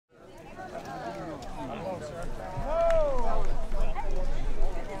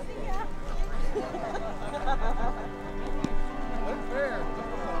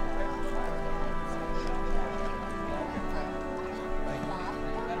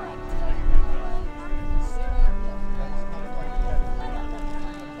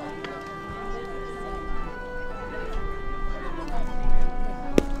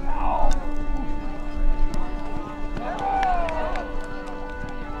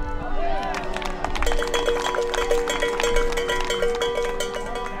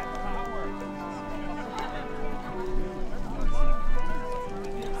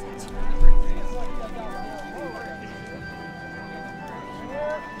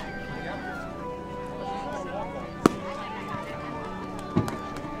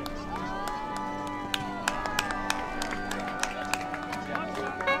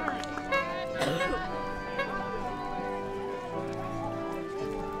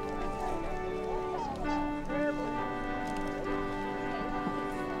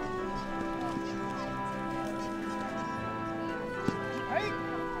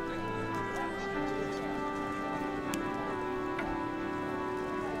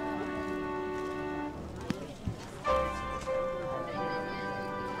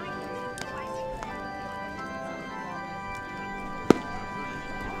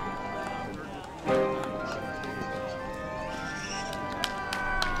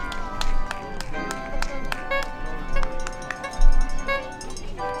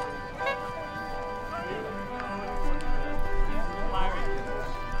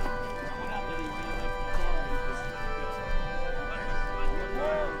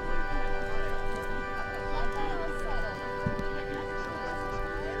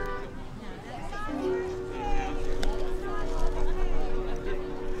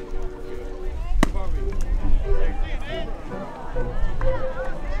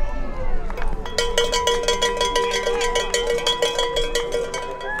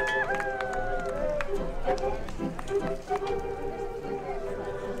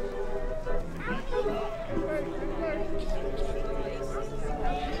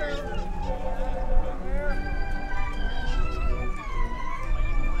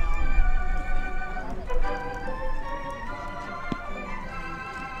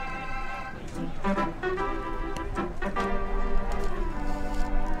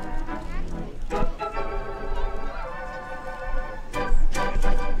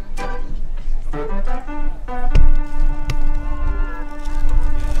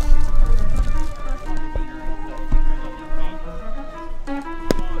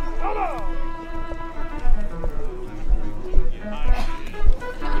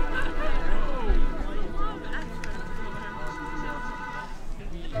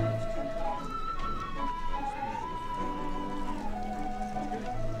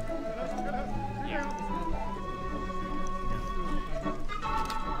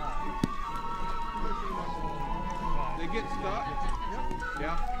stuck?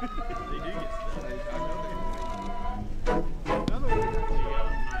 Yeah. They do get stuck. I know they do. Another one.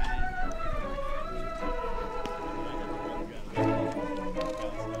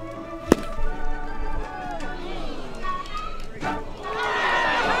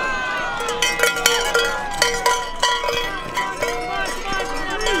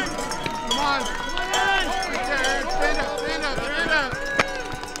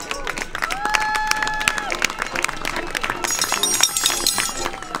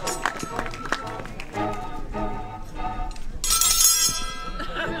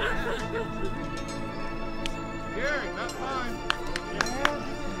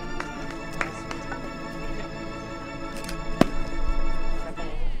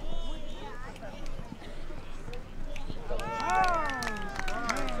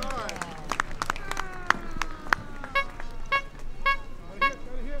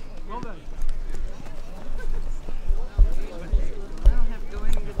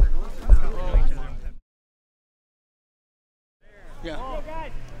 Yeah. Oh,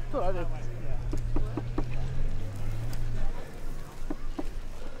 guys. So I did.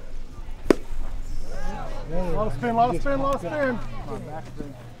 A lot of spin, a lot of spin, a lot of spin. Back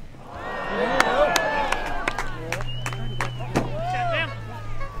spin.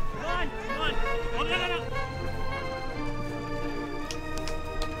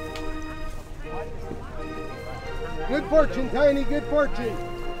 Good fortune, Tiny, good fortune.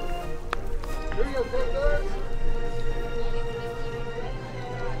 Here you go, Taylor.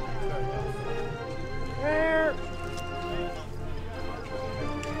 There.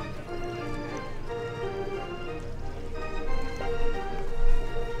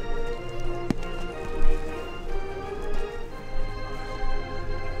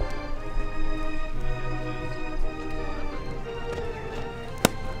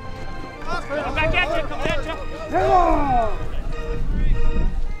 Come back at you, come at you. Hello.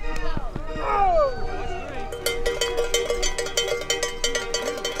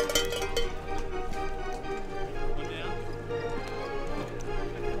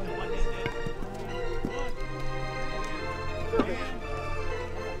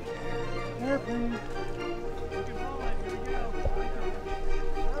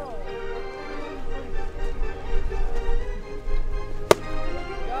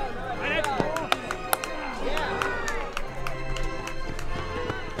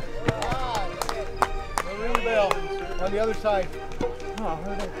 On the other side. Oh, I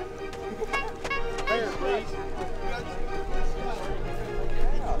heard it. There, please.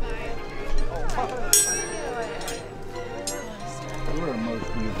 Where are most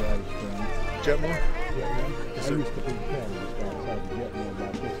of you guys from? Jetmore? Jetmore. I used to be Canada, just outside of Jetmore,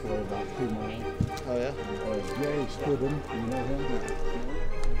 about this way, about 2 miles. Oh, yeah? Jay Stibben, you know him?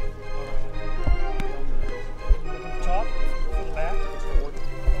 Top for the back.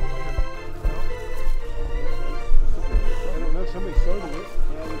 Somebody started it,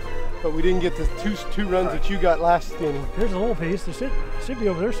 but we didn't get the two runs that you got last inning. Here's a little piece. There should be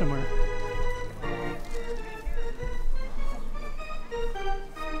over there somewhere.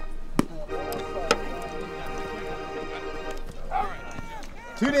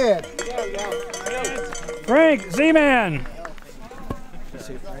 Two dead. Frank, Z-Man.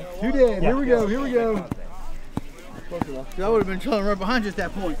 Two dead. Here we go. Here we go. I would have been trying to run behind you at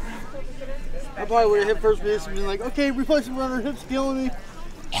that point. I probably would have hit first base and been like, okay, replacement runner, hips killing me.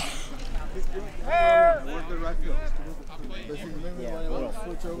 It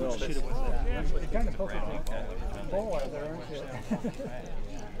kind of poked the ball out there, aren't you?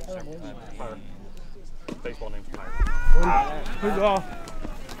 Baseball name's Fire. Who's off?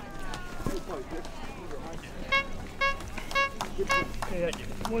 Yeah,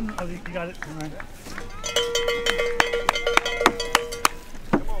 one, oh, you got it. All right.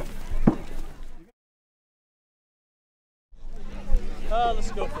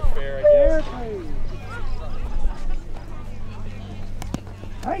 Let's go for fair, I guess.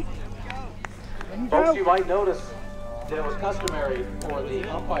 Hey! Folks, you might notice that it was customary for the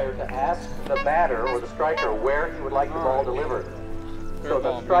umpire to ask the batter or the striker where he would like the ball delivered. So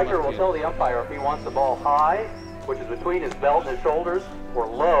the striker will tell the umpire if he wants the ball high, which is between his belt and his shoulders, or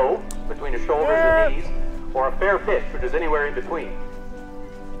low, between his shoulders and knees, or a fair pitch, which is anywhere in between.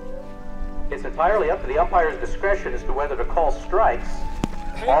 It's entirely up to the umpire's discretion as to whether to call strikes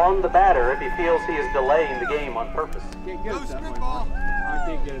on the batter if he feels he is delaying the game on purpose. Can't get it that way. I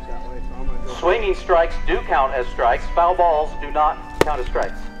can't get it that way, so I'm going to go. Swinging strikes do count as strikes. Foul balls do not count as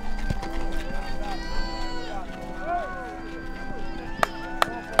strikes.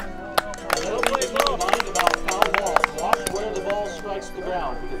 A little bit of mind about foul balls. Watch where the ball strikes the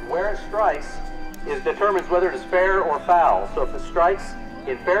ground, because where it strikes determines whether it is fair or foul. So if it strikes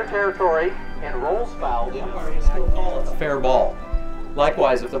in fair territory and rolls foul, the umpire will still call it a fair ball.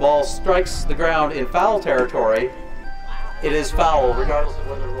 Likewise, if the ball strikes the ground in foul territory, it is foul regardless of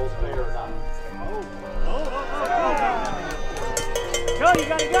whether it rolls fair or not. Go, you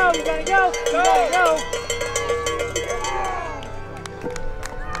gotta go, you gotta go, you gotta go.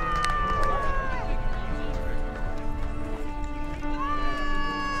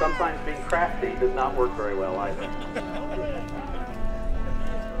 Sometimes being crafty does not work very well either.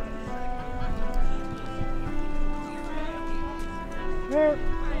 There.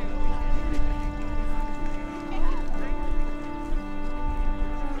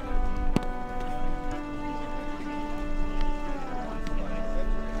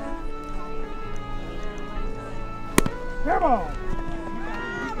 Come on.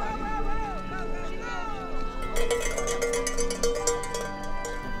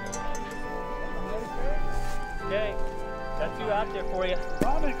 Okay, got two out there for you.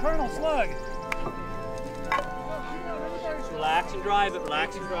 I'm in Colonel Slug. Relax and drive it,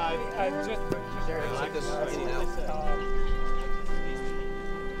 relax and drive. Like this now.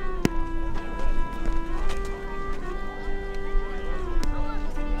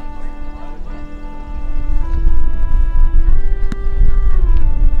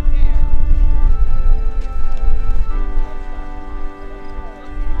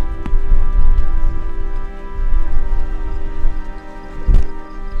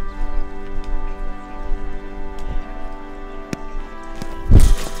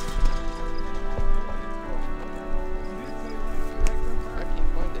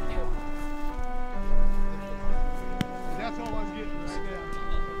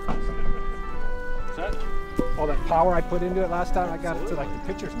 All that power I put into it last time, I got it to like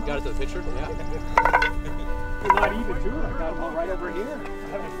the pitcher's mound. Got it to the pitcher? Yeah. You're not even too. I got them all right over here.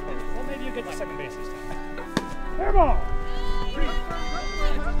 Well, maybe you get the second base this time. Come on.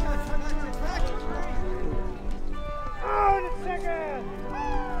 Oh, the second.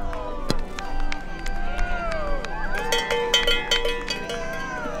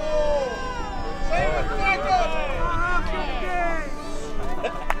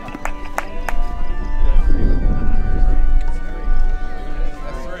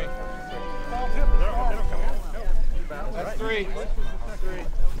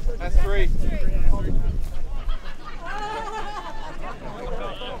 That's three.